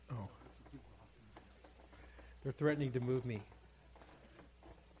They're threatening to move me.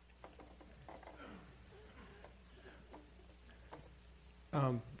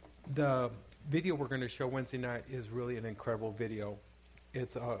 The video we're going to show Wednesday night is really an incredible video.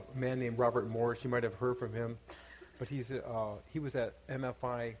 It's a man named Robert Morris. You might have heard from him, but he was at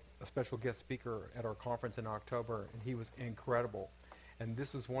MFI, a special guest speaker at our conference in October, and he was incredible. And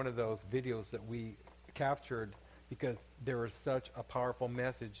this was one of those videos that we captured because there is such a powerful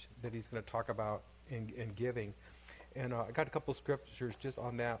message that he's going to talk about in giving. And I got a couple scriptures just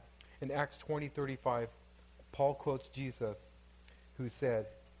on that. In Acts 20:35, Paul quotes Jesus, who said,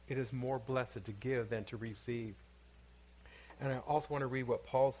 "It is more blessed to give than to receive." And I also want to read what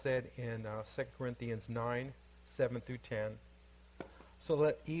Paul said in 2 Corinthians 9:7-10. "So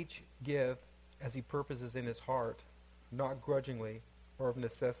let each give as he purposes in his heart, not grudgingly or of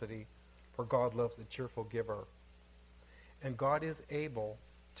necessity, for God loves a cheerful giver. And God is able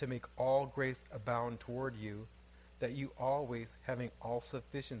to make all grace abound toward you, that you always, having all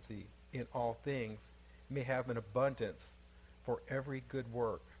sufficiency in all things, may have an abundance for every good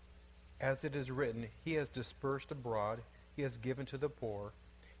work. As it is written, He has dispersed abroad, He has given to the poor,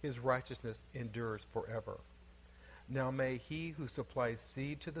 His righteousness endures forever. Now may He who supplies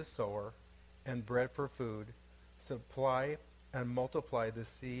seed to the sower and bread for food supply and multiply the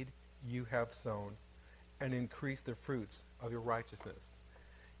seed you have sown and increase the fruits of your righteousness."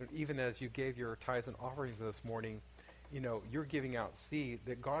 And even as you gave your tithes and offerings this morning, you're giving out seed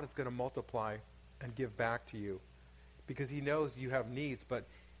that God is going to multiply and give back to you, because He knows you have needs, but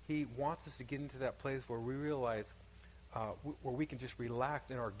He wants us to get into that place where we realize where we can just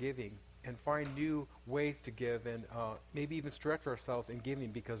relax in our giving and find new ways to give, and maybe even stretch ourselves in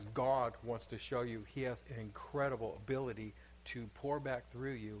giving, because God wants to show you He has an incredible ability to pour back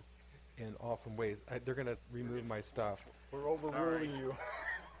through you in awesome ways. They're going to remove my stuff. We're overruling you.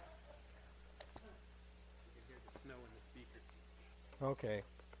 Okay.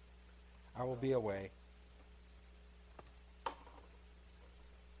 I will be away.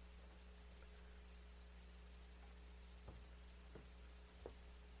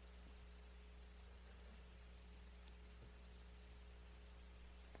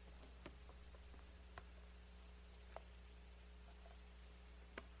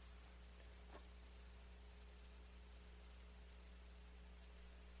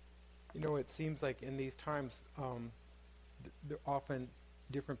 It seems like in these times, often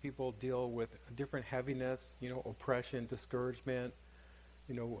different people deal with different heaviness, oppression, discouragement,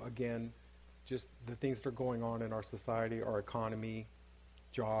 again, just the things that are going on in our society, our economy,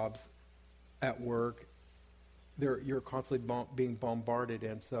 jobs, at work. You're constantly being bombarded,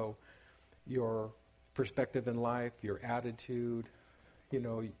 and so your perspective in life, your attitude,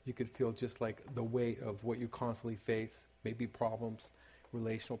 you could feel just like the weight of what you constantly face, maybe problems,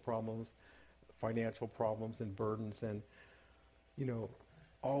 relational problems, financial problems and burdens, and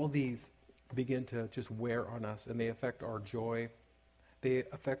all these begin to just wear on us, and they affect our joy. They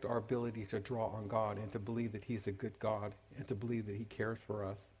affect our ability to draw on God and to believe that He's a good God and to believe that He cares for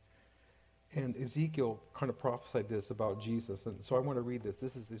us. And Ezekiel kind of prophesied this about Jesus, and so I want to read this.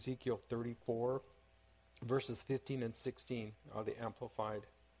 This is Ezekiel 34, verses 15 and 16, the Amplified.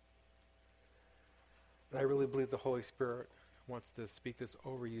 And I really believe the Holy Spirit wants to speak this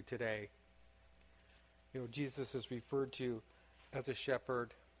over you today. Jesus is referred to as a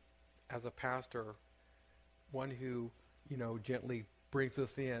shepherd, as a pastor, one who, gently brings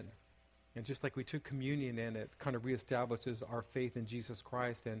us in. And just like we took communion in, it kind of reestablishes our faith in Jesus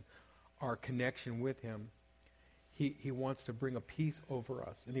Christ and our connection with Him. He wants to bring a peace over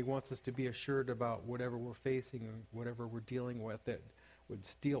us, and He wants us to be assured about whatever we're facing and whatever we're dealing with that would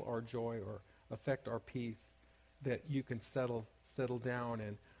steal our joy or affect our peace, that you can settle down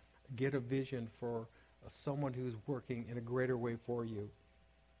and get a vision for someone who's working in a greater way for you.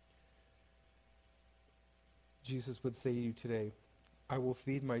 Jesus would say to you today, "I will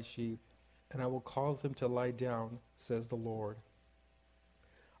feed my sheep, and I will cause them to lie down, says the Lord.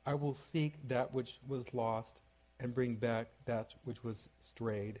 I will seek that which was lost and bring back that which was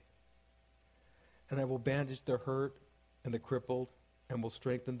strayed. And I will bandage the hurt and the crippled, and will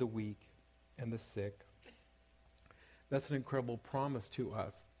strengthen the weak and the sick." That's an incredible promise to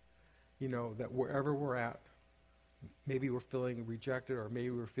us. That wherever we're at, maybe we're feeling rejected, or maybe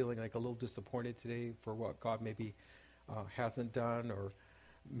we're feeling like a little disappointed today for what God maybe hasn't done, or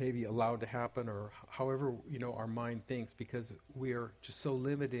maybe allowed to happen, or however our mind thinks, because we are just so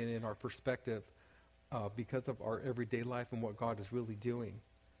limited in our perspective because of our everyday life and what God is really doing.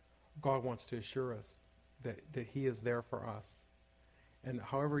 God wants to assure us that He is there for us. And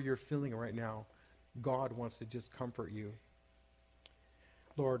however you're feeling right now, God wants to just comfort you.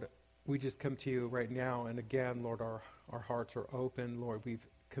 Lord, we just come to you right now. And again, Lord, our hearts are open. Lord, we've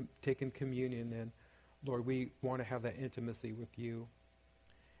taken communion, and Lord, we want to have that intimacy with you.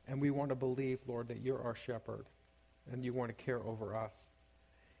 And we want to believe, Lord, that you're our shepherd, and you want to care over us.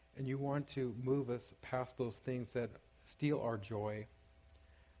 And you want to move us past those things that steal our joy,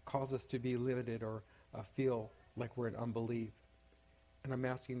 cause us to be limited or feel like we're in unbelief. And I'm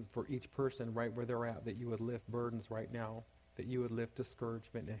asking for each person right where they're at that you would lift burdens right now, that you would lift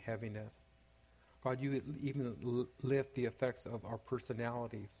discouragement and heaviness. God, you would even lift the effects of our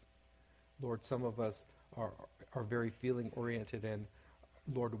personalities. Lord, some of us are very feeling-oriented, and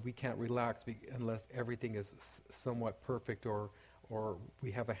Lord, we can't relax unless everything is somewhat perfect or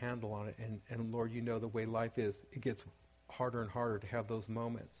we have a handle on it. And Lord, you know the way life is. It gets harder and harder to have those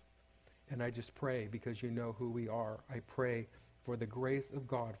moments. And I just pray, because you know who we are, I pray for the grace of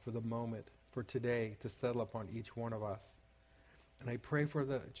God for the moment, for today, to settle upon each one of us. And I pray for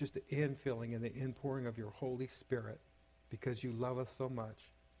just the infilling and the inpouring of your Holy Spirit, because you love us so much.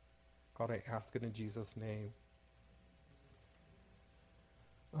 God, I ask it in Jesus' name.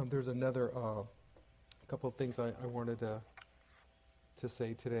 There's another couple of things I wanted to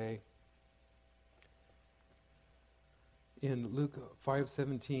say today. In Luke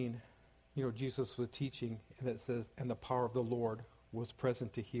 5:17, Jesus was teaching, and it says, "And the power of the Lord was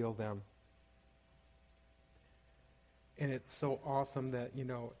present to heal them." And it's so awesome that,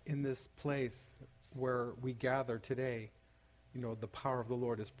 in this place where we gather today, the power of the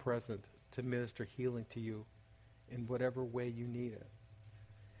Lord is present to minister healing to you in whatever way you need it.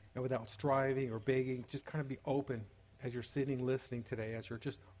 And without striving or begging, just kind of be open as you're sitting listening today, as you're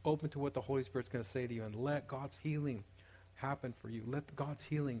just open to what the Holy Spirit's going to say to you, and let God's healing happen for you. Let God's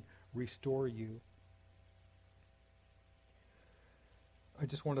healing restore you. I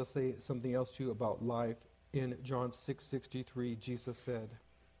just want to say something else to you about life. In John 6:63, Jesus said,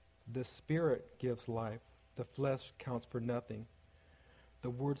 "The Spirit gives life. The flesh counts for nothing. The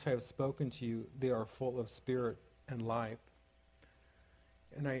words I have spoken to you, they are full of spirit and life."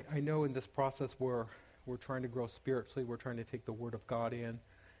 And I know in this process where we're trying to grow spiritually, we're trying to take the Word of God in,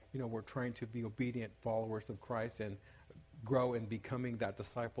 we're trying to be obedient followers of Christ and grow in becoming that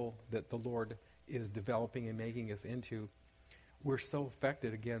disciple that the Lord is developing and making us into. We're so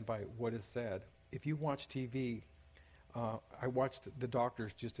affected, again, by what is said. If you watch TV, I watched The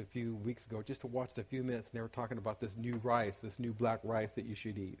Doctors just a few weeks ago, just to watch a few minutes, and they were talking about this new rice, this new black rice that you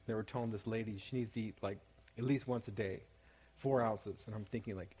should eat. They were telling this lady she needs to eat like at least once a day, 4 ounces. And I'm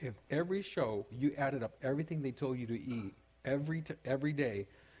thinking, like, if every show you added up everything they told you to eat every day,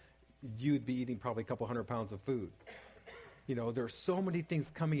 you'd be eating probably a couple 100 pounds of food. There are so many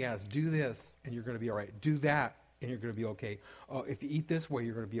things coming at us. Do this, and you're going to be all right. Do that, and you're going to be okay. If you eat this way,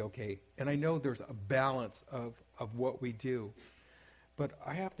 you're going to be okay. And I know there's a balance of what we do. But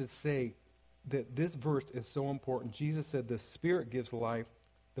I have to say that this verse is so important. Jesus said, "The Spirit gives life.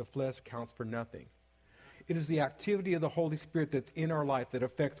 The flesh counts for nothing." It is the activity of the Holy Spirit that's in our life that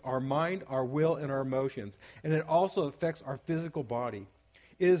affects our mind, our will, and our emotions. And it also affects our physical body.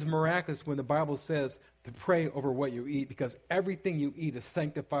 It is miraculous when the Bible says to pray over what you eat, because everything you eat is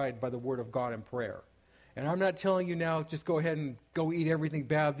sanctified by the Word of God in prayer. And I'm not telling you now, just go ahead and go eat everything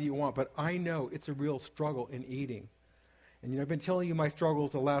bad that you want, but I know it's a real struggle in eating. And I've been telling you my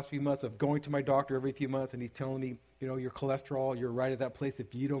struggles the last few months of going to my doctor every few months, and he's telling me, your cholesterol, you're right at that place.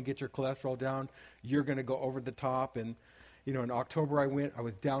 If you don't get your cholesterol down, you're going to go over the top. And, in October I went, I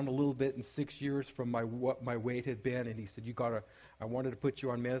was down a little bit in 6 years from what my weight had been, and he said, I wanted to put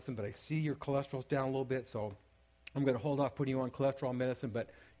you on medicine, but I see your cholesterol's down a little bit, so I'm going to hold off putting you on cholesterol medicine, but,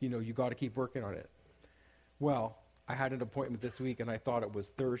 you got to keep working on it. Well, I had an appointment this week, and I thought it was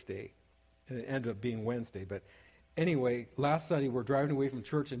Thursday, and it ended up being Wednesday. But anyway, last Sunday, we're driving away from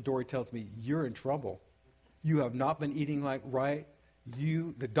church, and Dory tells me, "You're in trouble. You have not been eating right.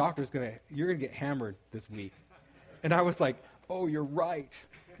 The doctor's you're going to get hammered this week." And I was like, "Oh, you're right.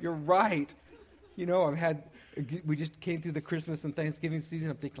 You're right." We just came through the Christmas and Thanksgiving season.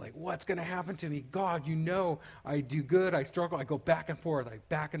 I'm thinking, like, what's going to happen to me? God, I do good, I struggle, I go back and forth.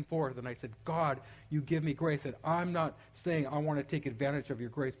 And I said, "God, you give me grace." And I'm not saying I want to take advantage of your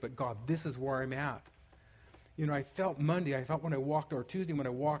grace, but God, this is where I'm at. I felt Monday, Tuesday when I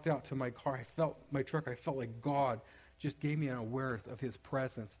walked out to my car, I felt like God just gave me an awareness of his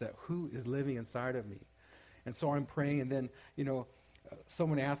presence, that who is living inside of me. And so I'm praying, and then,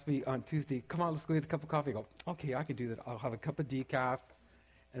 someone asked me on Tuesday, "Come on, let's go get a cup of coffee." I go, "Okay, I can do that. I'll have a cup of decaf."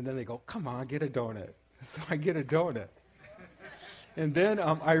 And then they go, "Come on, get a donut." So I get a donut. And then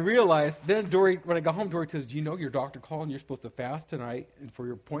I realized, when I got home, Dory says, "Your doctor called and you're supposed to fast tonight and for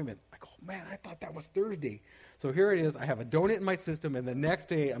your appointment." I go, man, I thought that was Thursday. So here it is. I have a donut in my system, and the next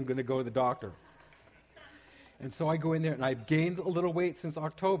day I'm going to go to the doctor. And so I go in there, and I've gained a little weight since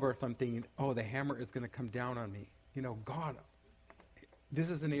October. So I'm thinking, oh, the hammer is going to come down on me. God, this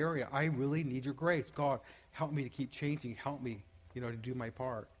is an area I really need your grace. God, help me to keep changing. Help me, to do my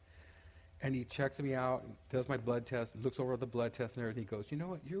part. And he checks me out, does my blood test, looks over the blood test and everything. He goes, you know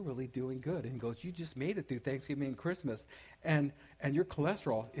what, you're really doing good. And he goes, you just made it through Thanksgiving and Christmas. And your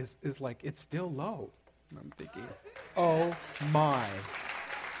cholesterol is like, it's still low. And I'm thinking, oh my.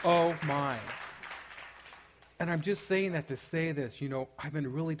 And I'm just saying that to say this, I've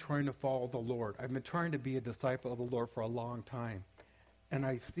been really trying to follow the Lord. I've been trying to be a disciple of the Lord for a long time. And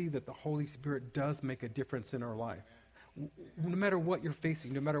I see that the Holy Spirit does make a difference in our life. No matter what you're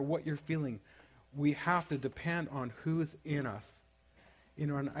facing, no matter what you're feeling, we have to depend on who's in us.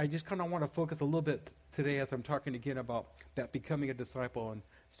 And I just kind of want to focus a little bit today as I'm talking again about that becoming a disciple, and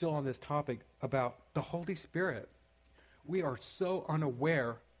still on this topic about the Holy Spirit. We are so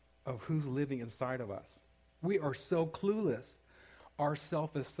unaware of who's living inside of us. We are so clueless. Our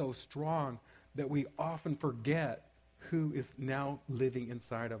self is so strong that we often forget who is now living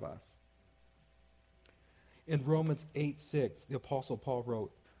inside of us. In Romans 8:6, the Apostle Paul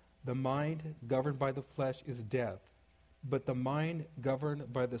wrote, "The mind governed by the flesh is death, but the mind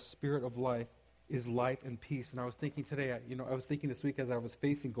governed by the Spirit of life is life and peace." And I was thinking today, I was thinking this week as I was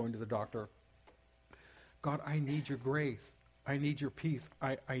facing going to the doctor, God, I need your grace. I need your peace.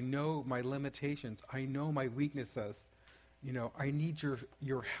 I know my limitations. I know my weaknesses. I need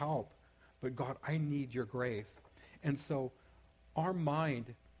your help. But God, I need your grace. And so our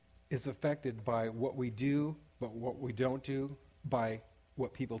mind is affected by what we do, but what we don't do, by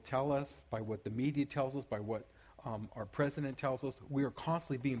what people tell us, by what the media tells us, by what our president tells us. We are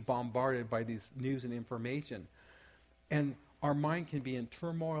constantly being bombarded by these news and information. And our mind can be in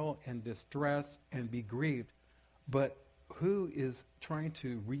turmoil and distress and be grieved. But who is trying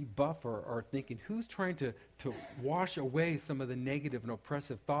to rebuffer our thinking? Who's trying to wash away some of the negative and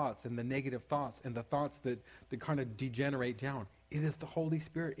oppressive thoughts and the negative thoughts and the thoughts that kind of degenerate down? It is the Holy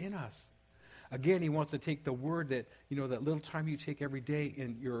Spirit in us. Again, he wants to take the word that little time you take every day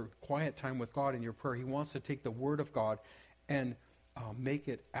in your quiet time with God in your prayer. He wants to take the word of God and make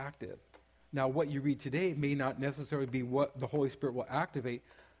it active. Now, what you read today may not necessarily be what the Holy Spirit will activate,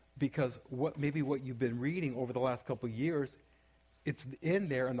 because what you've been reading over the last couple of years, it's in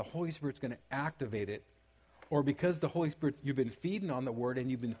there and the Holy Spirit's going to activate it. Or because the Holy Spirit, you've been feeding on the word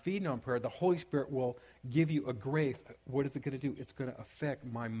and you've been feeding on prayer, the Holy Spirit will give you a grace. What is it going to do? It's going to affect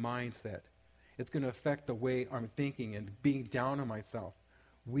my mindset. It's going to affect the way I'm thinking and being down on myself.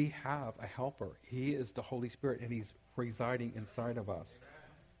 We have a helper. He is the Holy Spirit, and he's residing inside of us.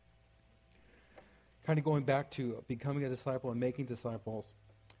 Kind of going back to becoming a disciple and making disciples.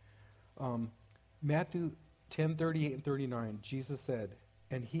 Matthew 10:38 and 39, Jesus said,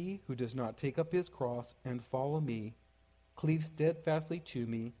 "And he who does not take up his cross and follow me, cleave steadfastly to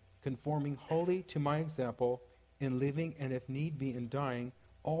me, conforming wholly to my example, in living and if need be in dying,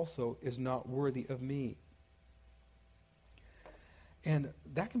 also is not worthy of me." And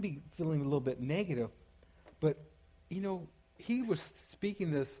that can be feeling a little bit negative, but he was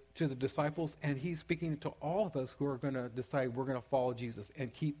speaking this to the disciples, and he's speaking to all of us who are going to decide we're going to follow Jesus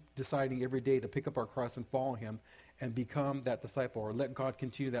and keep deciding every day to pick up our cross and follow him and become that disciple, or let God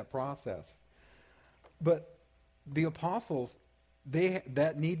continue that process. But the apostles,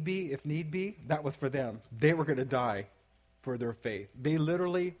 if need be, that was for them. They were going to die for their faith. They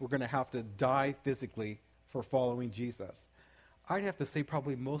literally were going to have to die physically for following Jesus. I'd have to say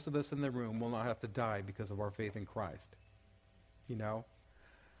probably most of us in the room will not have to die because of our faith in Christ.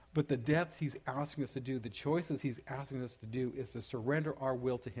 But the depth he's asking us to do, the choices he's asking us to do, is to surrender our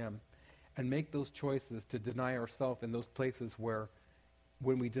will to him and make those choices to deny ourselves in those places where,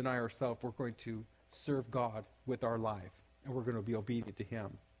 when we deny ourselves, we're going to serve God with our life, and we're going to be obedient to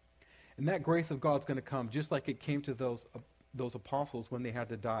him. And that grace of God's going to come just like it came to those apostles when they had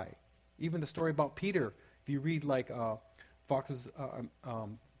to die. Even the story about Peter, if you read Fox's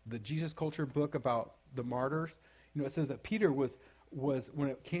the Jesus Culture book about the martyrs, it says that Peter was when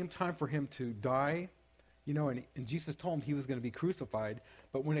it came time for him to die, and Jesus told him he was going to be crucified.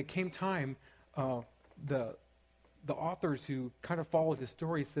 But when it came time, the authors who kind of followed his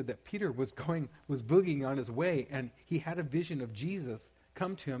story said that Peter was boogieing on his way, and he had a vision of Jesus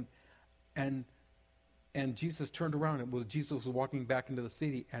come to him, and Jesus turned around, and Jesus was walking back into the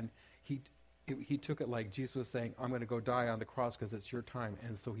city, and he took it like Jesus was saying, "I'm going to go die on the cross because it's your time."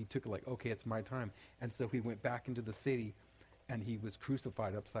 And so he took it like, okay, it's my time. And so he went back into the city, and he was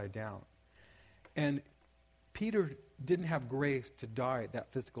crucified upside down. And Peter didn't have grace to die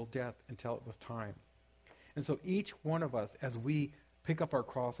that physical death until it was time. And so each one of us, as we pick up our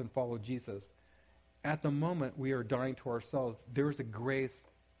cross and follow Jesus, at the moment we are dying to ourselves, there's a grace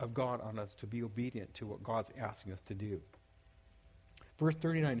of God on us to be obedient to what God's asking us to do. Verse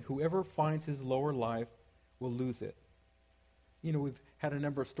 39, whoever finds his lower life will lose it. You know, we've had a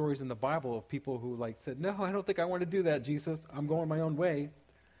number of stories in the Bible of people who said, no, I don't think I want to do that, Jesus. I'm going my own way.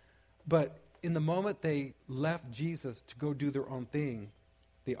 But in the moment they left Jesus to go do their own thing,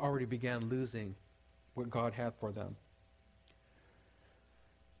 they already began losing what God had for them.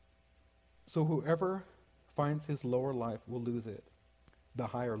 So whoever finds his lower life will lose it, the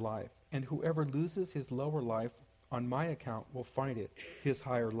higher life. And whoever loses his lower life on my account will find it, his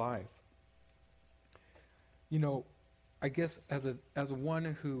higher life. You know, I guess as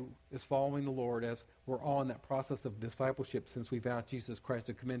one who is following the Lord, as we're all in that process of discipleship since we've asked Jesus Christ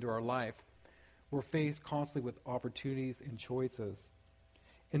to come into our life, we're faced constantly with opportunities and choices.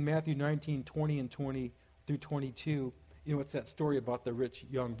 In Matthew 19, 20 and 20 through 22, you know, it's that story about the rich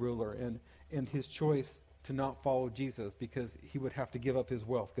young ruler and his choice to not follow Jesus because he would have to give up his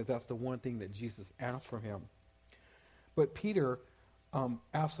wealth, because that's the one thing that Jesus asked from him. But Peter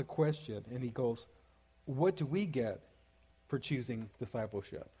asks a question, and he goes, what do we get for choosing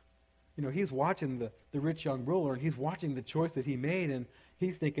discipleship? You know, he's watching the rich young ruler, and he's watching the choice that he made, and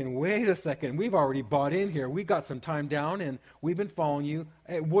he's thinking, wait a second, we've already bought in here. We got some time down, and we've been following you.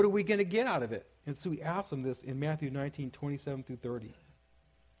 Hey, what are we going to get out of it? And so he asked him this in Matthew 19, 27 through 30.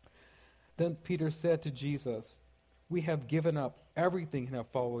 Then Peter said to Jesus, we have given up everything and have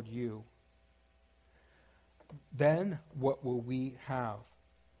followed you. Then what will we have?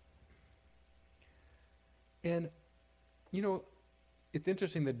 And, you know, it's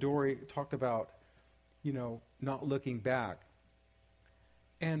interesting that Dory talked about, you know, not looking back.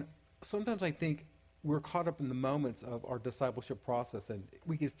 And sometimes I think we're caught up in the moments of our discipleship process, and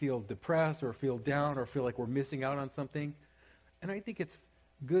we could feel depressed or feel down or feel like we're missing out on something. And I think it's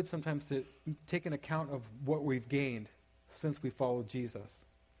good sometimes to take an account of what we've gained since we followed Jesus.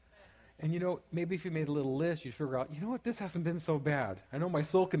 And, you know, maybe if you made a little list, you'd figure out, you know what, this hasn't been so bad. I know my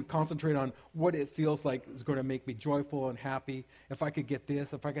soul can concentrate on what it feels like is going to make me joyful and happy. If I could get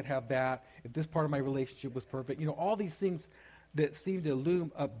this, if I could have that, if this part of my relationship was perfect. You know, all these things that seem to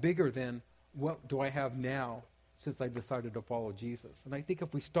loom up bigger than what do I have now since I decided to follow Jesus. And I think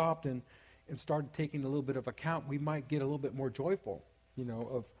if we stopped and started taking a little bit of account, we might get a little bit more joyful, you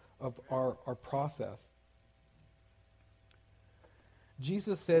know, of our process.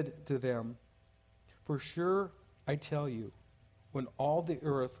 Jesus said to them, for sure I tell you, when all the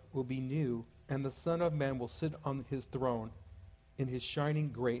earth will be new, and the Son of Man will sit on his throne in his shining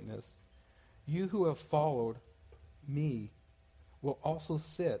greatness, you who have followed me will also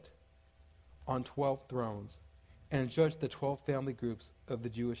sit on 12 thrones and judge the 12 family groups of the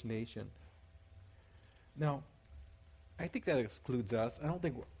Jewish nation. Now, I think that excludes us. I don't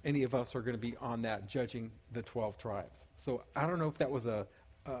think any of us are going to be on that judging the 12 tribes. So I don't know if that was a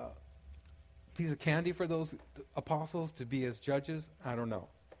piece of candy for those apostles to be as judges. I don't know.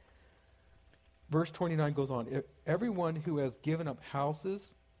 Verse 29 goes on. Everyone who has given up houses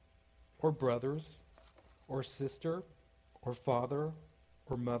or brothers or sister or father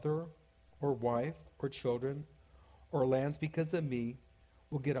or mother or wife or children or lands because of me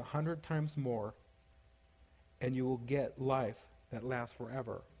will get 100 times more, and you will get life that lasts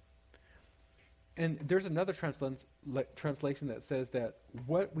forever. And there's another translation that says that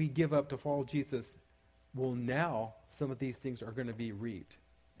what we give up to follow Jesus will now, some of these things are going to be reaped.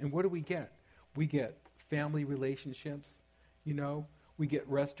 And what do we get? We get family relationships, you know. We get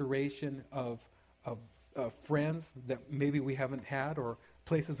restoration of friends that maybe we haven't had, or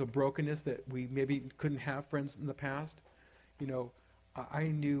places of brokenness that we maybe couldn't have friends in the past. You know,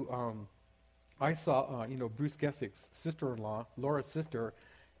 I saw, Bruce Gessick's sister-in-law, Laura's sister,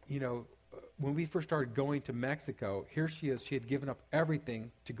 when we first started going to Mexico, here she is. She had given up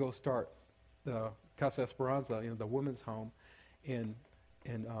everything to go start the Casa Esperanza, the women's home in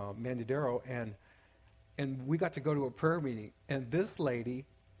Mandadero, and we got to go to a prayer meeting. And this lady,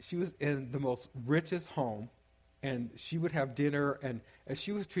 she was in the most richest home, and she would have dinner, and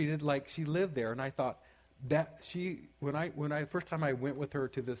she was treated like she lived there. And I thought that when I first time I went with her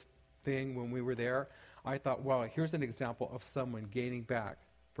to this thing when we were there, I thought, wow, here's an example of someone gaining back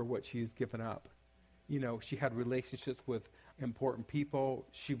for what she's given up. She had relationships with important people.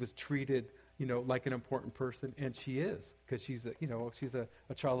 She was treated, like an important person, and she is, because she's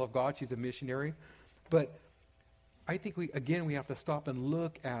a child of God. She's a missionary. But I think we have to stop and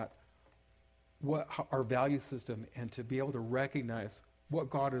look at our value system, and to be able to recognize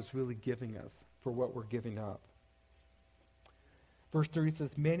what God is really giving us. for what we're giving up. Verse 30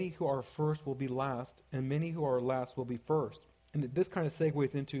 says, many who are first will be last, and many who are last will be first. And this kind of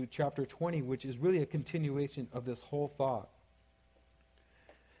segues into chapter 20, which is really a continuation of this whole thought.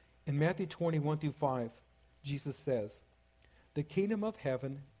 In Matthew 21-5, Jesus says, the kingdom of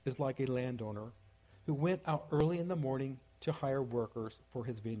heaven is like a landowner who went out early in the morning to hire workers for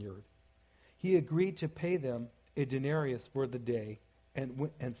his vineyard. He agreed to pay them a denarius for the day and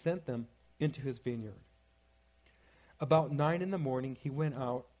sent them into his vineyard. About 9 a.m, he went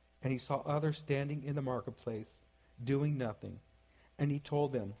out, and he saw others standing in the marketplace, doing nothing. And he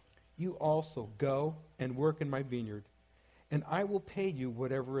told them, you also go and work in my vineyard, and I will pay you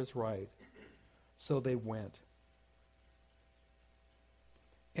whatever is right. So they went.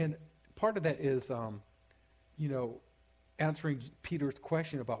 And part of that is, answering Peter's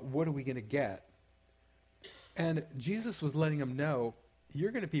question about what are we going to get. And Jesus was letting him know,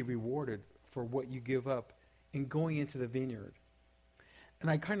 you're going to be rewarded for what you give up in going into the vineyard. And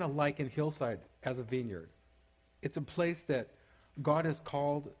I kind of liken Hillside as a vineyard. It's a place that God has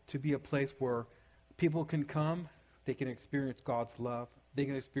called to be a place where people can come, they can experience God's love, they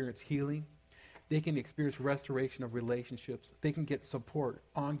can experience healing, they can experience restoration of relationships, they can get support,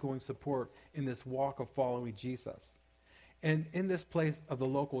 ongoing support in this walk of following Jesus. And in this place of the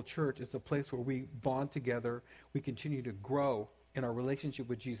local church, it's a place where we bond together, we continue to grow in our relationship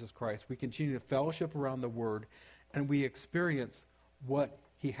with Jesus Christ, we continue to fellowship around the Word, and we experience what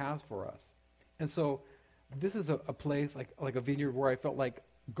He has for us. And so this is a place like a vineyard where I felt like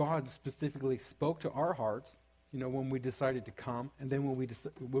God specifically spoke to our hearts, when we decided to come, and then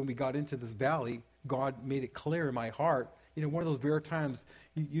when we got into this valley, God made it clear in my heart. One of those rare times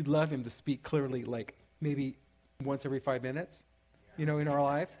you'd love Him to speak clearly, like maybe once every 5 minutes, in our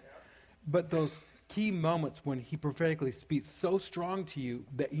life. But those key moments when He prophetically speaks so strong to you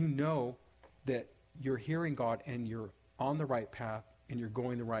that you know that you're hearing God and you're on the right path and you're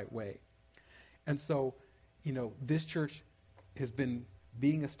going the right way. And so, this church has been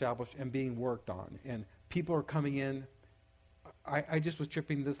being established and being worked on, and people are coming in. I just was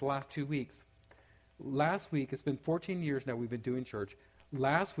tripping this last 2 weeks. Last week, it's been 14 years now we've been doing church.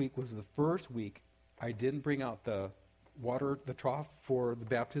 Last week was the first week I didn't bring out the water, the trough for the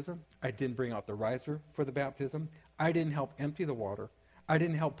baptism. I didn't bring out the riser for the baptism. I didn't help empty the water. I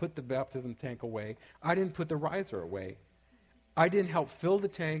didn't help put the baptism tank away. I didn't put the riser away. I didn't help fill the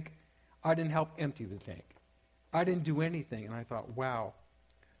tank. I didn't help empty the tank. I didn't do anything. And I thought, wow,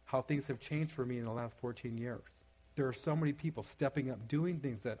 how things have changed for me in the last 14 years. There are so many people stepping up, doing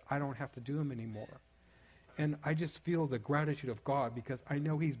things that I don't have to do them anymore. And I just feel the gratitude of God because I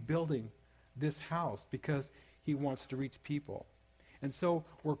know He's building this house because He wants to reach people. And so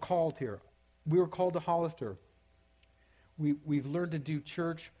we're called here. We were called to Hollister. We've learned to do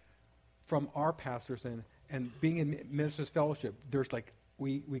church from our pastors and being in Ministers Fellowship. There's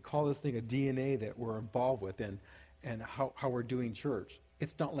we call this thing a DNA that we're involved with and how we're doing church.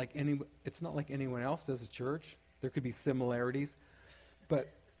 It's not like anyone else does a church. There could be similarities.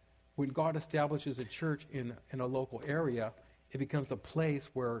 But when God establishes a church in a local area, it becomes a place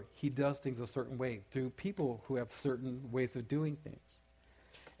where He does things a certain way through people who have certain ways of doing things.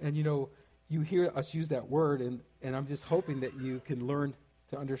 And you hear us use that word, and I'm just hoping that you can learn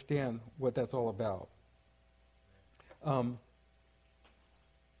to understand what that's all about.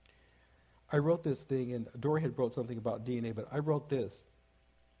 I wrote this thing, and Dory had wrote something about DNA, but I wrote this.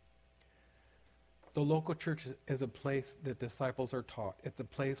 The local church is a place that disciples are taught. It's a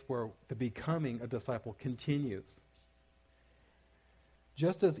place where the becoming a disciple continues.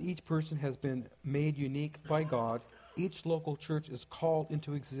 Just as each person has been made unique by God, each local church is called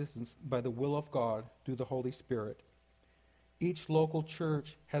into existence by the will of God through the Holy Spirit. Each local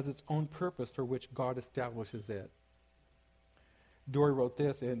church has its own purpose for which God establishes it. Dory wrote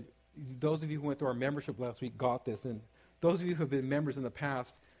this, and those of you who went through our membership last week got this, and those of you who have been members in the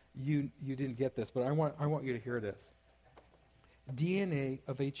past, you didn't get this, but I want you to hear this. DNA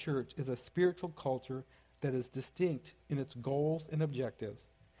of a church is a spiritual culture that is distinct in its goals and objectives.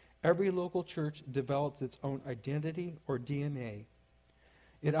 Every local church develops its own identity or DNA.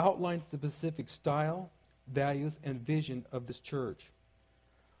 It outlines the specific style, values, and vision of this church.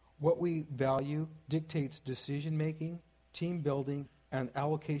 What we value dictates decision-making, team building, and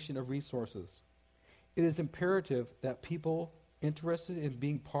allocation of resources. It is imperative that people interested in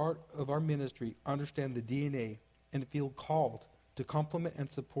being part of our ministry understand the DNA and feel called to complement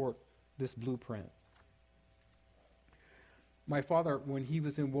and support this blueprint. My father, when he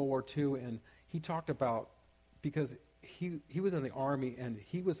was in World War II, and he talked about, because he was in the Army and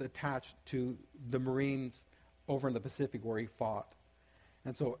he was attached to the Marines over in the Pacific where he fought.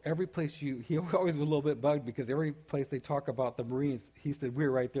 And so every place he always was a little bit bugged because every place they talk about the Marines, he said, we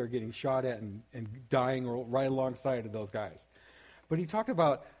were right there getting shot at and dying right alongside of those guys. But he talked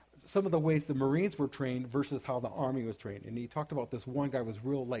about some of the ways the Marines were trained versus how the Army was trained. And he talked about this one guy was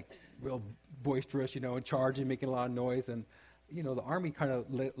real boisterous, and charging, making a lot of noise. And, the Army kind of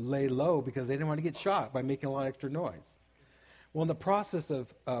lay low because they didn't want to get shot by making a lot of extra noise. Well, in the process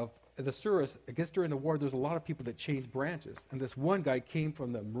of the service, I guess during the war, there's a lot of people that changed branches. And this one guy came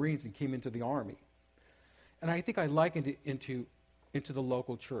from the Marines and came into the Army. And I think I likened it into the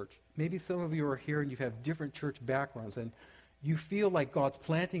local church. Maybe some of you are here and you have different church backgrounds, and you feel like God's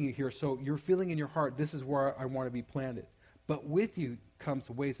planting you here, so you're feeling in your heart, this is where I want to be planted. But with you comes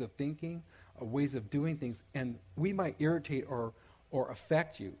ways of thinking, ways of doing things, and we might irritate or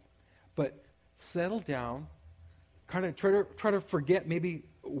affect you. But settle down, kind of try to forget maybe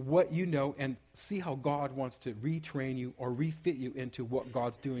what you know and see how God wants to retrain you or refit you into what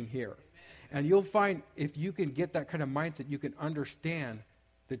God's doing here. And you'll find if you can get that kind of mindset, you can understand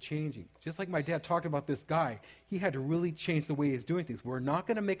the changing. Just like my dad talked about this guy, he had to really change the way he's doing things. We're not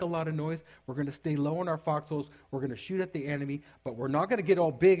going to make a lot of noise. We're going to stay low on our foxholes. We're going to shoot at the enemy, but we're not going to get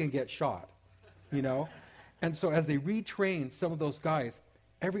all big and get shot, And so as they retrain some of those guys,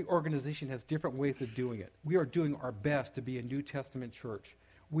 every organization has different ways of doing it. We are doing our best to be a New Testament church.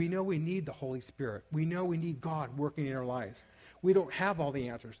 We know we need the Holy Spirit. We know we need God working in our lives. We don't have all the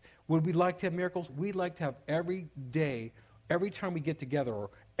answers. Would we like to have miracles? We'd like to have every day, every time we get together, or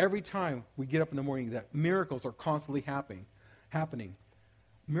every time we get up in the morning, that miracles are constantly happening.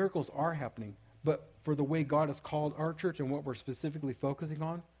 Miracles are happening. But for the way God has called our church and what we're specifically focusing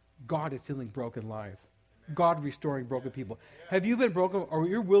on, God is healing broken lives. God restoring broken people. Have you been broken, or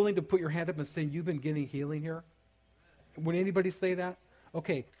you're willing to put your hand up and say you've been getting healing here? Would anybody say that?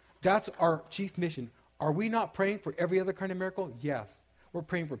 Okay, that's our chief mission. Are we not praying for every other kind of miracle? Yes. We're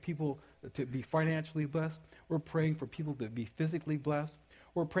praying for people to be financially blessed. We're praying for people to be physically blessed.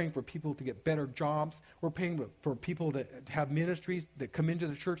 We're praying for people to get better jobs. We're praying for people that have ministries that come into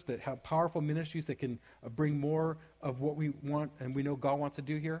the church that have powerful ministries that can bring more of what we want and we know God wants to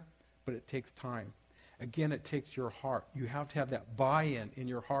do here. But it takes time. Again, it takes your heart. You have to have that buy-in in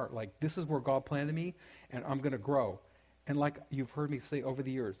your heart. Like, this is where God planted me, and I'm going to grow. And like you've heard me say over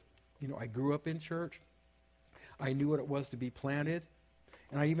the years, I grew up in church. I knew what it was to be planted.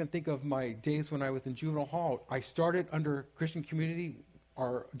 And I even think of my days when I was in juvenile hall. I started under Christian Community.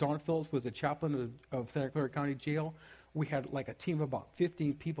 Don Phillips was a chaplain of Santa Clara County Jail. We had like a team of about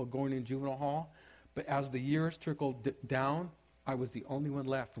 15 people going in juvenile hall. But as the years trickled down, I was the only one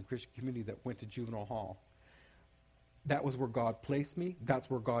left from Christian Community that went to juvenile hall. That was where God placed me. That's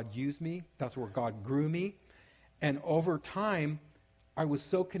where God used me. That's where God grew me. And over time, I was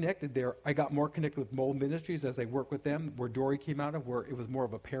so connected there. I got more connected with Mold Ministries as I worked with them, where Dory came out of, where it was more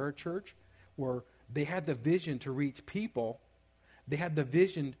of a parachurch, where they had the vision to reach people. They had the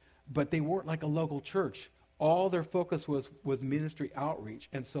vision, but they weren't like a local church. All their focus was ministry outreach.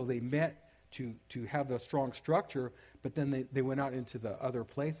 And so they met to have a strong structure, but then they went out into the other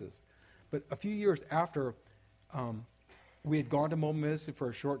places. But a few years after, we had gone to Mold Ministry for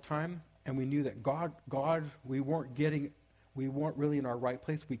a short time, and we knew that God, we weren't really in our right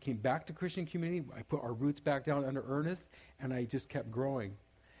place. We came back to Christian Community. I put our roots back down under Ernest, and I just kept growing.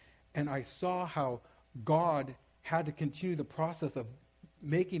 And I saw how God had to continue the process of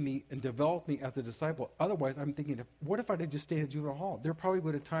making me and develop me as a disciple. Otherwise, I'm thinking, what if I had just stayed at juvenile hall? There probably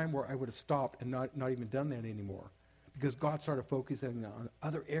would have been a time where I would have stopped and not even done that anymore. Because God started focusing on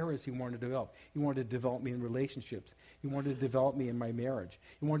other areas he wanted to develop. He wanted to develop me in relationships. He wanted to develop me in my marriage.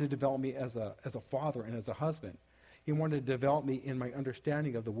 He wanted to develop me as a father and as a husband. He wanted to develop me in my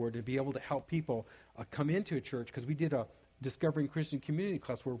understanding of the Word and be able to help people come into a church, because we did a Discovering Christian Community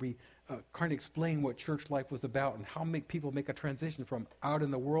class where we kind of explained what church life was about and how people make a transition from out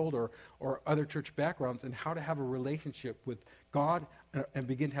in the world or other church backgrounds, and how to have a relationship with God and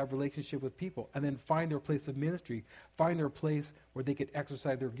begin to have a relationship with people, and then find their place of ministry, find their place where they could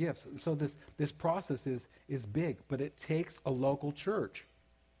exercise their gifts. And so this process is big, but it takes a local church.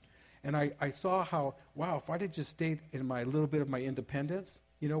 And I saw how, wow, if I had just stayed in my little bit of my independence,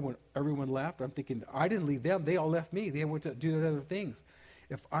 when everyone left, I'm thinking, I didn't leave them. They all left me. They went to do other things.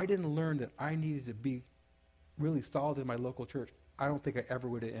 If I didn't learn that I needed to be really solid in my local church, I don't think I ever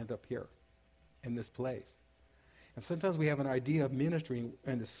would have ended up here in this place. And sometimes we have an idea of ministry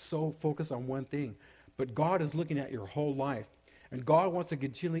and it's so focused on one thing. But God is looking at your whole life. And God wants to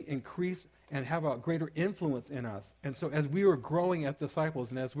continually increase and have a greater influence in us. And so as we were growing as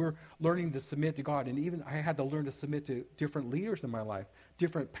disciples and as we're learning to submit to God, and even I had to learn to submit to different leaders in my life,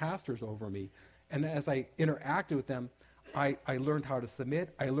 different pastors over me. And as I interacted with them, I learned how to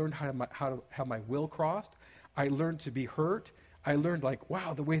submit. I learned how to have my will crossed. I learned to be hurt. I learned, like,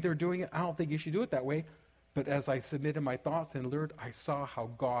 wow, the way they're doing it, I don't think you should do it that way. But as I submitted my thoughts and learned, I saw how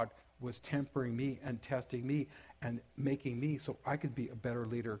God was tempering me and testing me and making me so I could be a better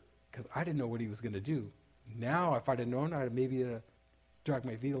leader, because I didn't know what he was going to do. Now, if I'd have known, I'd maybe drag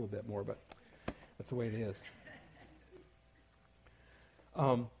my feet a little bit more, but that's the way it is.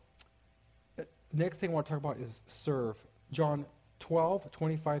 Next thing I want to talk about is serve. John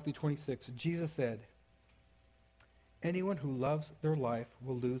 12:25-26, Jesus said, anyone who loves their life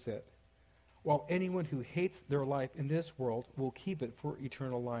will lose it, while anyone who hates their life in this world will keep it for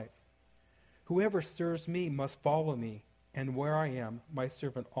eternal life. Whoever serves me must follow me, and where I am, my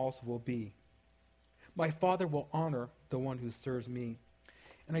servant also will be. My Father will honor the one who serves me.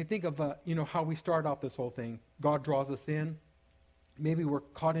 And I think of how we start off this whole thing. God draws us in. Maybe we're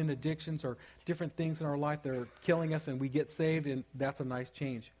caught in addictions or different things in our life that are killing us, and we get saved, and that's a nice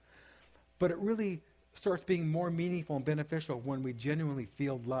change. But it really starts being more meaningful and beneficial when we genuinely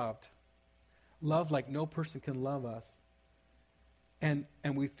feel loved. Love like no person can love us. And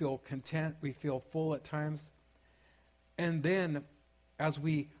we feel content, we feel full at times. And then as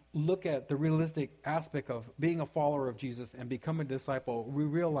we look at the realistic aspect of being a follower of Jesus and becoming a disciple, we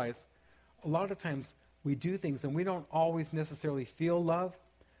realize a lot of times we do things and we don't always necessarily feel love,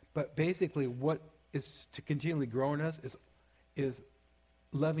 but basically what is to continually grow in us is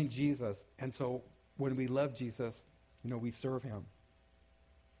loving Jesus. And so when we love Jesus, we serve him.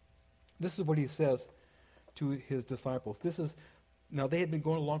 This is what he says to his disciples. Now they had been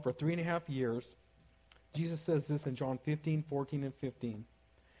going along for 3.5 years. Jesus says this in John 15:14 and 15.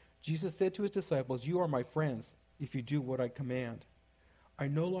 Jesus said to his disciples, you are my friends if you do what I command. I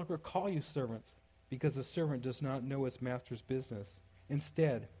no longer call you servants, because a servant does not know his master's business.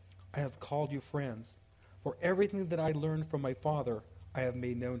 Instead, I have called you friends. For everything that I learned from my Father, I have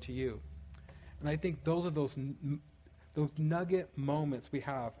made known to you. And I think those are those nugget moments we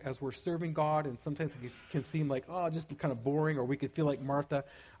have as we're serving God, and sometimes it can seem like, just kind of boring, or we could feel like Martha,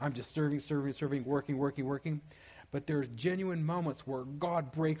 I'm just serving, working. But there's genuine moments where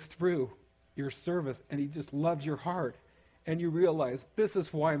God breaks through your service, and he just loves your heart. And you realize, this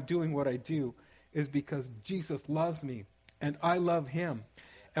is why I'm doing what I do, is because Jesus loves me, and I love him.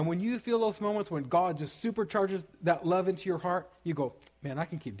 And when you feel those moments when God just supercharges that love into your heart, you go, man, I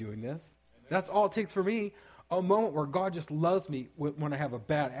can keep doing this. That's all it takes for me. A moment where God just loves me when I have a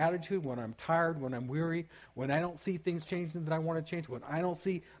bad attitude, when I'm tired, when I'm weary, when I don't see things changing that I want to change, when I don't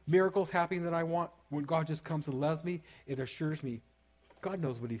see miracles happening that I want, when God just comes and loves me, it assures me God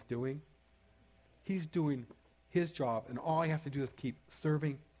knows what he's doing. He's doing his job, and all I have to do is keep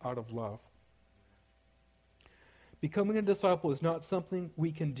serving out of love. Becoming a disciple is not something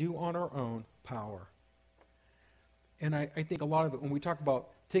we can do on our own power. And I think a lot of it, when we talk about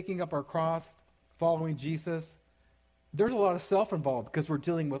taking up our cross, following Jesus, there's a lot of self involved, because we're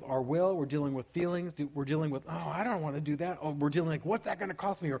dealing with our will, we're dealing with feelings, we're dealing with, I don't want to do that. We're dealing like, what's that going to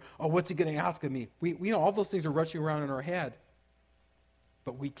cost me? Or, what's he going to ask of me? We all those things are rushing around in our head.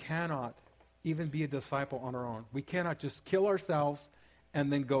 But we cannot even be a disciple on our own. We cannot just kill ourselves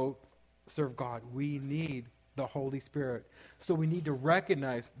and then go serve God. We need the Holy Spirit. So we need to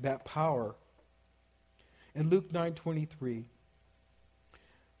recognize that power. In Luke 9:23,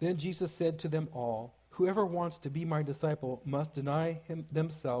 then Jesus said to them all, whoever wants to be my disciple must deny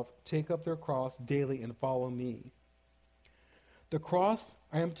themselves, take up their cross daily, and follow me. The cross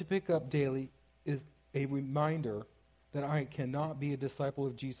I am to pick up daily is a reminder that I cannot be a disciple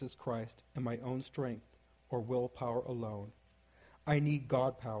of Jesus Christ in my own strength or willpower alone. I need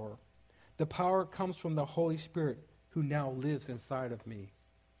God power. The power comes from the Holy Spirit who now lives inside of me.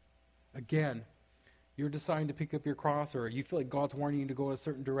 Again, you're deciding to pick up your cross, or you feel like God's warning you to go a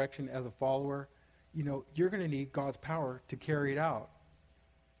certain direction as a follower, you're going to need God's power to carry it out.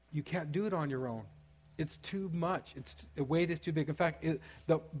 You can't do it on your own. It's too much. The weight is too big. In fact,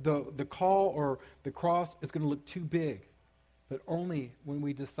 the call or the cross is going to look too big. But only when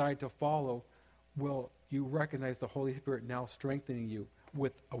we decide to follow will you recognize the Holy Spirit now strengthening you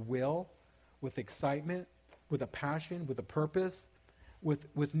with a will, with excitement, with a passion, with a purpose,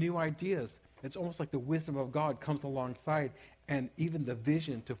 with new ideas. It's almost like the wisdom of God comes alongside, and even the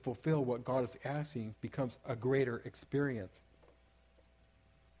vision to fulfill what God is asking becomes a greater experience.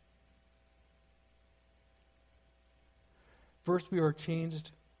 First, we are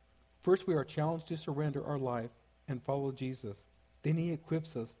challenged to surrender our life and follow Jesus. Then he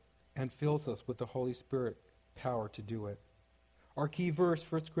equips us and fills us with the Holy Spirit power to do it. Our key verse,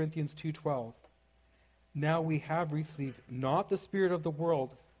 1 Corinthians 2:12. Now we have received not the spirit of the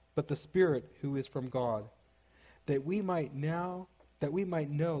world, but the Spirit who is from God, that we might know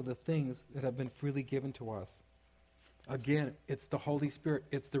the things that have been freely given to us. Again, it's the Holy Spirit.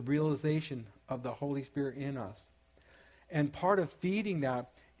 It's the realization of the Holy Spirit in us. And part of feeding that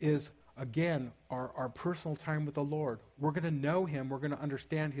is, again, our personal time with the Lord. We're going to know Him. We're going to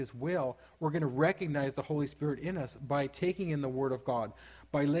understand His will. We're going to recognize the Holy Spirit in us by taking in the Word of God,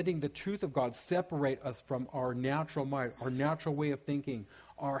 by letting the truth of God separate us from our natural mind, our natural way of thinking,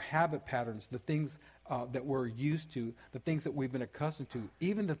 our habit patterns, the things that we're used to, the things that we've been accustomed to,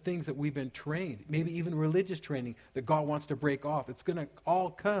 even the things that we've been trained, maybe even religious training that God wants to break off. It's going to all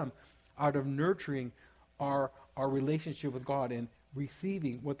come out of nurturing our relationship with God and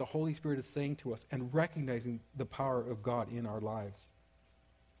receiving what the Holy Spirit is saying to us and recognizing the power of God in our lives.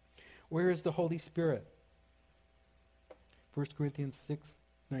 Where is the Holy Spirit? 1 Corinthians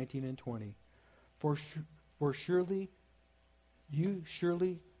 6:19 and 20. For surely, you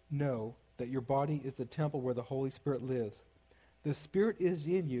surely know that your body is the temple where the Holy Spirit lives. The Spirit is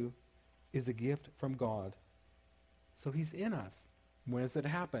in you, is a gift from God. So He's in us. When does it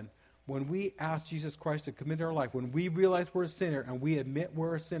happen? When we ask Jesus Christ to come into our life, when we realize we're a sinner and we admit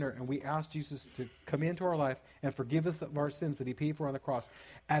we're a sinner and we ask Jesus to come into our life and forgive us of our sins that He paid for on the cross,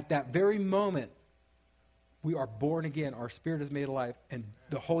 at that very moment, we are born again. Our spirit is made alive, and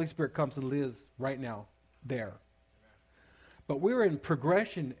the Holy Spirit comes and lives right now there. But we're in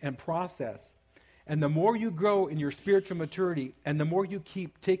progression and process. And the more you grow in your spiritual maturity, and the more you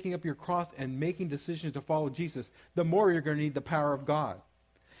keep taking up your cross and making decisions to follow Jesus, the more you're going to need the power of God.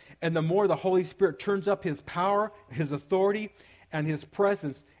 And the more the Holy Spirit turns up His power, His authority, and His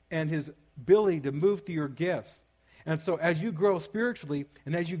presence, and His ability to move through your gifts. And so as you grow spiritually,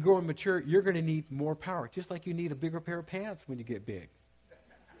 and as you grow and mature, you're going to need more power. Just like you need a bigger pair of pants when you get big.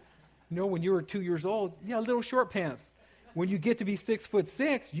 You know, when you were 2 years old, little short pants. When you get to be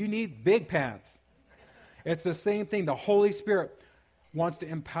 6'6", you need big pants. It's the same thing. The Holy Spirit wants to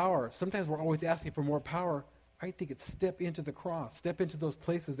empower. Sometimes we're always asking for more power. I think it's step into the cross. Step into those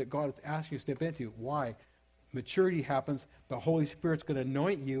places that God has asked you to step into. Why? Maturity happens. The Holy Spirit's going to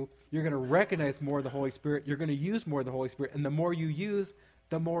anoint you. You're going to recognize more of the Holy Spirit. You're going to use more of the Holy Spirit. And the more you use,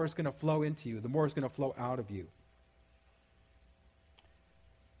 the more it's going to flow into you. The more it's going to flow out of you.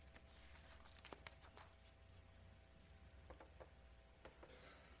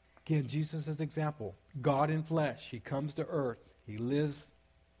 Again, Jesus is an example. God in flesh. He comes to earth. He lives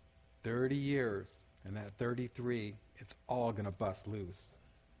 30 years. And at 33, it's all going to bust loose.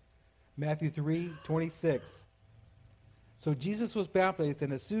 Matthew 3:26. So Jesus was baptized,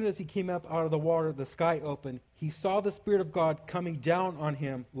 and as soon as He came up out of the water, the sky opened. He saw the Spirit of God coming down on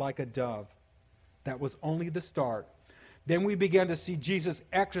Him like a dove. That was only the start. Then we began to see Jesus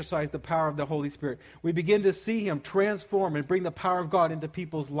exercise the power of the Holy Spirit. We begin to see Him transform and bring the power of God into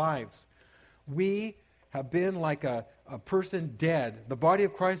people's lives. We have been like a person dead. The body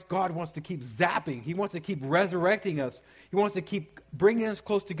of Christ, God wants to keep zapping. He wants to keep resurrecting us. He wants to keep bringing us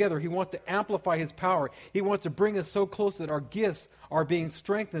close together. He wants to amplify His power. He wants to bring us so close that our gifts are being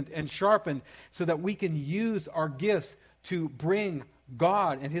strengthened and sharpened so that we can use our gifts to bring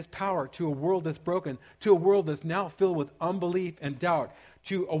God and His power to a world that's broken, to a world that's now filled with unbelief and doubt,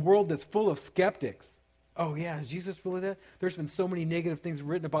 to a world that's full of skeptics. Oh yeah, is Jesus really that? There's been so many negative things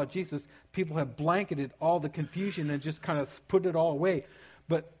written about Jesus. People have blanketed all the confusion and just kind of put it all away.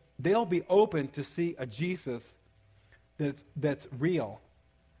 But they'll be open to see a Jesus that's real.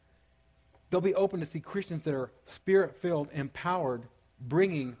 They'll be open to see Christians that are Spirit-filled, empowered,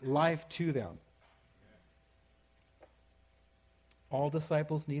 bringing life to them. All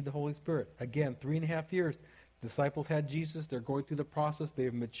disciples need the Holy Spirit. Again, 3.5 years. Disciples had Jesus. They're going through the process.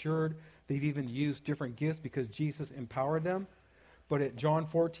 They've matured. They've even used different gifts because Jesus empowered them. But at John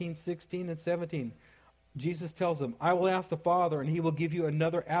 14:16 and 17, Jesus tells them, I will ask the Father, and He will give you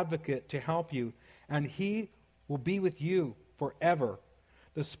another advocate to help you, and He will be with you forever.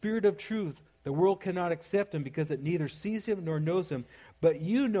 The Spirit of truth, the world cannot accept Him because it neither sees Him nor knows Him. But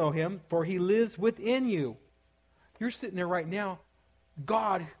you know Him, for He lives within you. You're sitting there right now.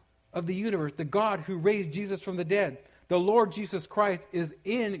 God of the universe, the God who raised Jesus from the dead, the Lord Jesus Christ is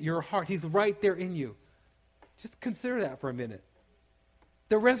in your heart. He's right there in you. Just consider that for a minute.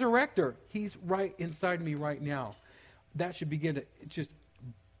 The resurrector, He's right inside me right now. That should begin to just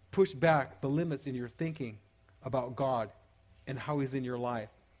push back the limits in your thinking about God and how He's in your life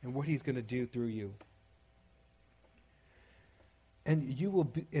and what He's going to do through you. And He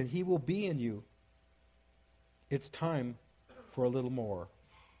will be in you. It's time for a little more.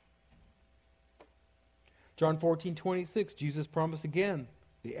 John 14:26, Jesus promised again,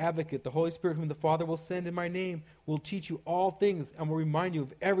 the advocate, the Holy Spirit, whom the Father will send in my name, will teach you all things and will remind you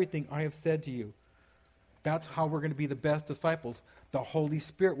of everything I have said to you. That's how we're going to be the best disciples. The Holy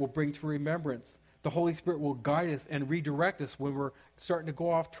Spirit will bring to remembrance. The Holy Spirit will guide us and redirect us when we're starting to go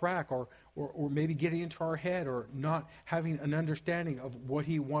off track or maybe getting into our head or not having an understanding of what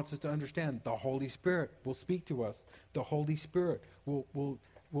he wants us to understand. The Holy Spirit will speak to us. The Holy Spirit will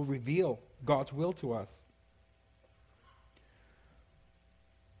reveal God's will to us.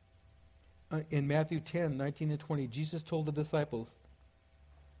 In Matthew 10, 19 and 20, Jesus told the disciples,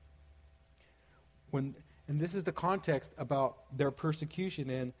 and this is the context about their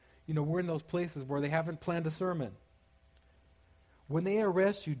persecution, and we're in those places where they haven't planned a sermon. When they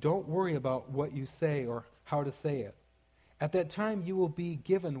arrest you, don't worry about what you say or how to say it. At that time you will be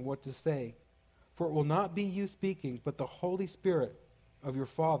given what to say, for it will not be you speaking, but the Holy Spirit of your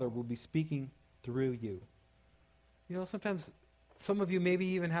Father will be speaking through you. Sometimes some of you maybe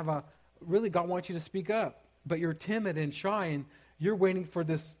even have really God wants you to speak up, but you're timid and shy, and you're waiting for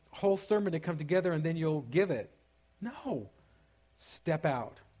this whole sermon to come together and then you'll give it. No. Step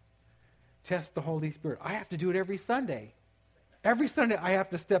out. Test the Holy Spirit. I have to do it every Sunday. Every Sunday I have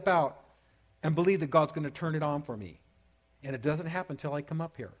to step out and believe that God's going to turn it on for me. And it doesn't happen until I come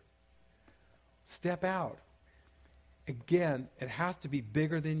up here. Step out. Again, it has to be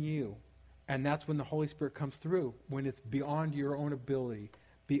bigger than you. And that's when the Holy Spirit comes through, when it's beyond your own ability,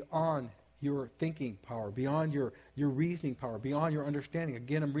 beyond your thinking power, beyond your reasoning power, beyond your understanding.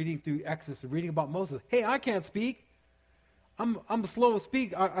 Again, I'm reading through Exodus, reading about Moses. Hey, I can't speak. I'm slow to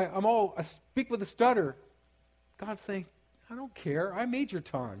speak. I speak with a stutter. God's saying, I don't care. I made your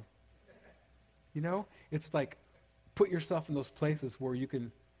tongue. It's like put yourself in those places where you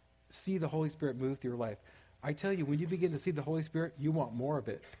can see the Holy Spirit move through your life. I tell you, when you begin to see the Holy Spirit, you want more of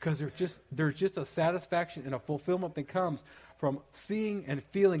it, because there's just a satisfaction and a fulfillment that comes from seeing and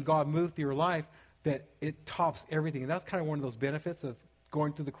feeling God move through your life that it tops everything. And that's kind of one of those benefits of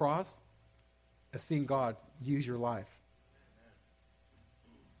going through the cross, is seeing God use your life.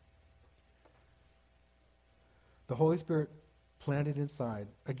 The Holy Spirit planted inside.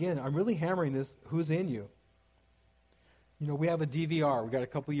 Again, I'm really hammering this, who's in you. We have a DVR we got a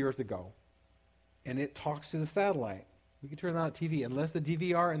couple years ago, and it talks to the satellite. We can turn on the TV. Unless the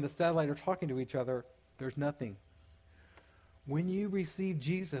DVR and the satellite are talking to each other, there's nothing. When you receive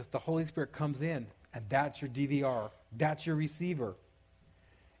Jesus, the Holy Spirit comes in, and that's your DVR. That's your receiver.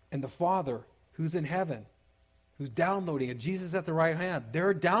 And the Father, who's in heaven, who's downloading, and Jesus at the right hand,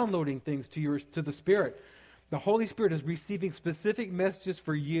 they're downloading things to the Spirit. The Holy Spirit is receiving specific messages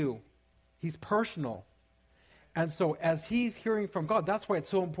for you. He's personal. And so as he's hearing from God, that's why it's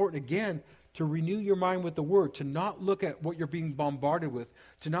so important, again, to renew your mind with the Word, to not look at what you're being bombarded with,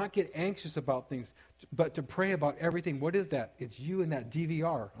 to not get anxious about things, but to pray about everything. What is that? It's you and that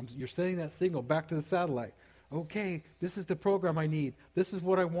DVR. You're sending that signal back to the satellite. Okay, this is the program I need. This is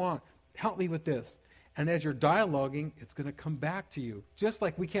what I want. Help me with this. And as you're dialoguing, it's going to come back to you. Just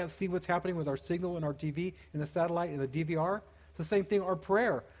like we can't see what's happening with our signal and our TV and the satellite and the DVR, it's the same thing, our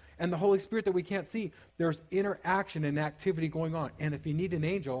prayer. And the Holy Spirit that we can't see, there's interaction and activity going on. And if you need an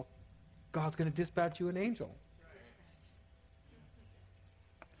angel, God's going to dispatch you an angel.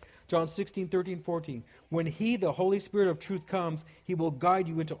 John 16, 13, 14. When he, the Holy Spirit of truth, comes, he will guide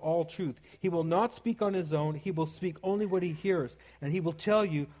you into all truth. He will not speak on his own. He will speak only what he hears, and he will tell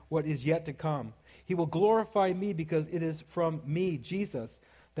you what is yet to come. He will glorify me, because it is from me, Jesus,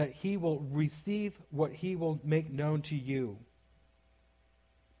 that he will receive what he will make known to you.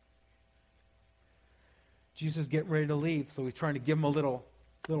 Jesus is getting ready to leave, so he's trying to give him a little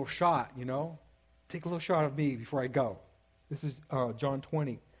shot, Take a little shot of me before I go. This is John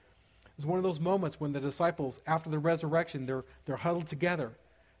 20. It's one of those moments when the disciples, after the resurrection, they're huddled together.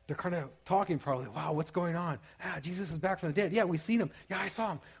 They're kind of talking probably, wow, what's going on? Jesus is back from the dead. Yeah, we've seen him. Yeah, I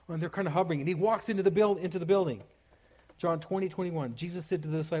saw him. And they're kind of hovering. And he walks into the building. John 20, 21. Jesus said to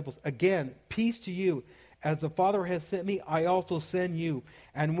the disciples, again, peace to you. As the Father has sent me, I also send you.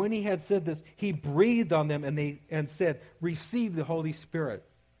 And when he had said this, he breathed on them and said, receive the Holy Spirit.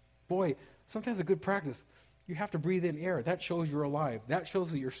 Boy, sometimes a good practice. You have to breathe in air. That shows you're alive. That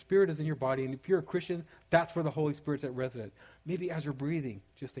shows that your spirit is in your body. And if you're a Christian, that's where the Holy Spirit's at resident. Maybe as you're breathing,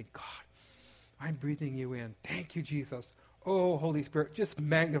 just think, God, I'm breathing you in. Thank you, Jesus. Oh, Holy Spirit, just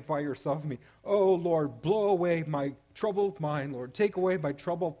magnify yourself in me. Oh, Lord, blow away my troubled mind, Lord. Take away my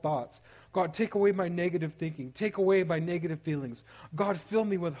troubled thoughts. God, take away my negative thinking. Take away my negative feelings. God, fill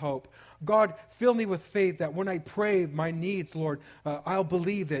me with hope. God, fill me with faith that when I pray my needs, Lord, I'll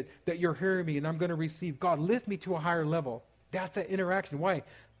believe that you're hearing me and I'm going to receive. God, lift me to a higher level. That's that interaction. Why?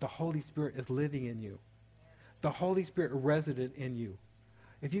 The Holy Spirit is living in you. The Holy Spirit is resident in you.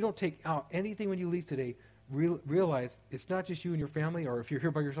 If you don't take out anything when you leave today, realize it's not just you and your family, or if you're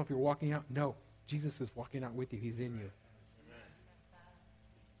here by yourself, you're walking out. No, Jesus is walking out with you. He's in you.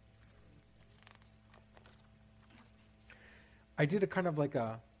 I did a kind of like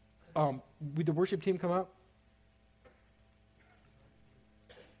a, would the worship team come up?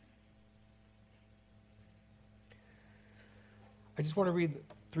 I just want to read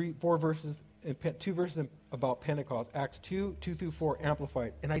 4 verses, and 2 verses about Pentecost. Acts 2:2-4,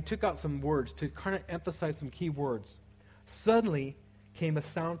 Amplified. And I took out some words to kind of emphasize some key words. Suddenly came a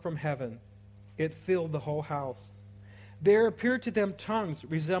sound from heaven. It filled the whole house. There appeared to them tongues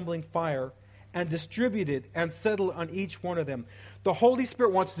resembling fire, and distributed and settled on each one of them. The Holy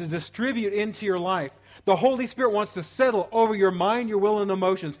Spirit wants to distribute into your life. The Holy Spirit wants to settle over your mind, your will, and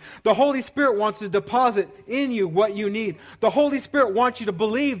emotions. The Holy Spirit wants to deposit in you what you need. The Holy Spirit wants you to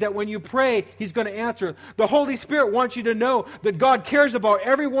believe that when you pray, He's going to answer. The Holy Spirit wants you to know that God cares about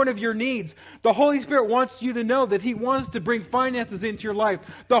every one of your needs. The Holy Spirit wants you to know that He wants to bring finances into your life.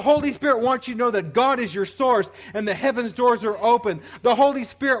 The Holy Spirit wants you to know that God is your source and the heavens doors are open. The Holy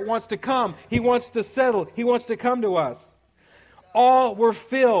Spirit wants to come. He wants to settle. He wants to come to us. All were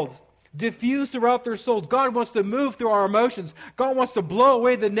filled, diffused throughout their souls. God wants to move through our emotions. God wants to blow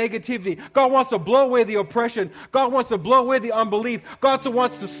away the negativity. God wants to blow away the oppression. God wants to blow away the unbelief. God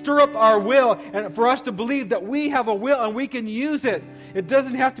wants to stir up our will and for us to believe that we have a will and we can use it. It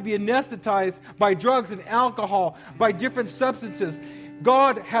doesn't have to be anesthetized by drugs and alcohol, by different substances.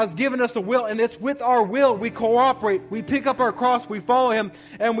 God has given us a will, and it's with our will we cooperate. We pick up our cross, we follow Him,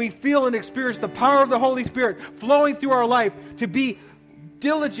 and we feel and experience the power of the Holy Spirit flowing through our life to be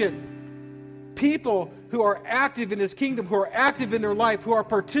diligent people who are active in His kingdom, who are active in their life, who are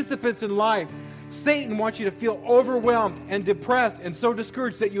participants in life. Satan wants you to feel overwhelmed and depressed and so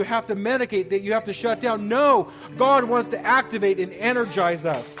discouraged that you have to medicate, that you have to shut down. No, God wants to activate and energize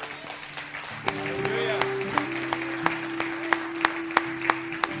us.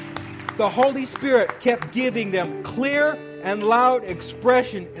 The Holy Spirit kept giving them clear and loud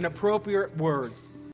expression in appropriate words.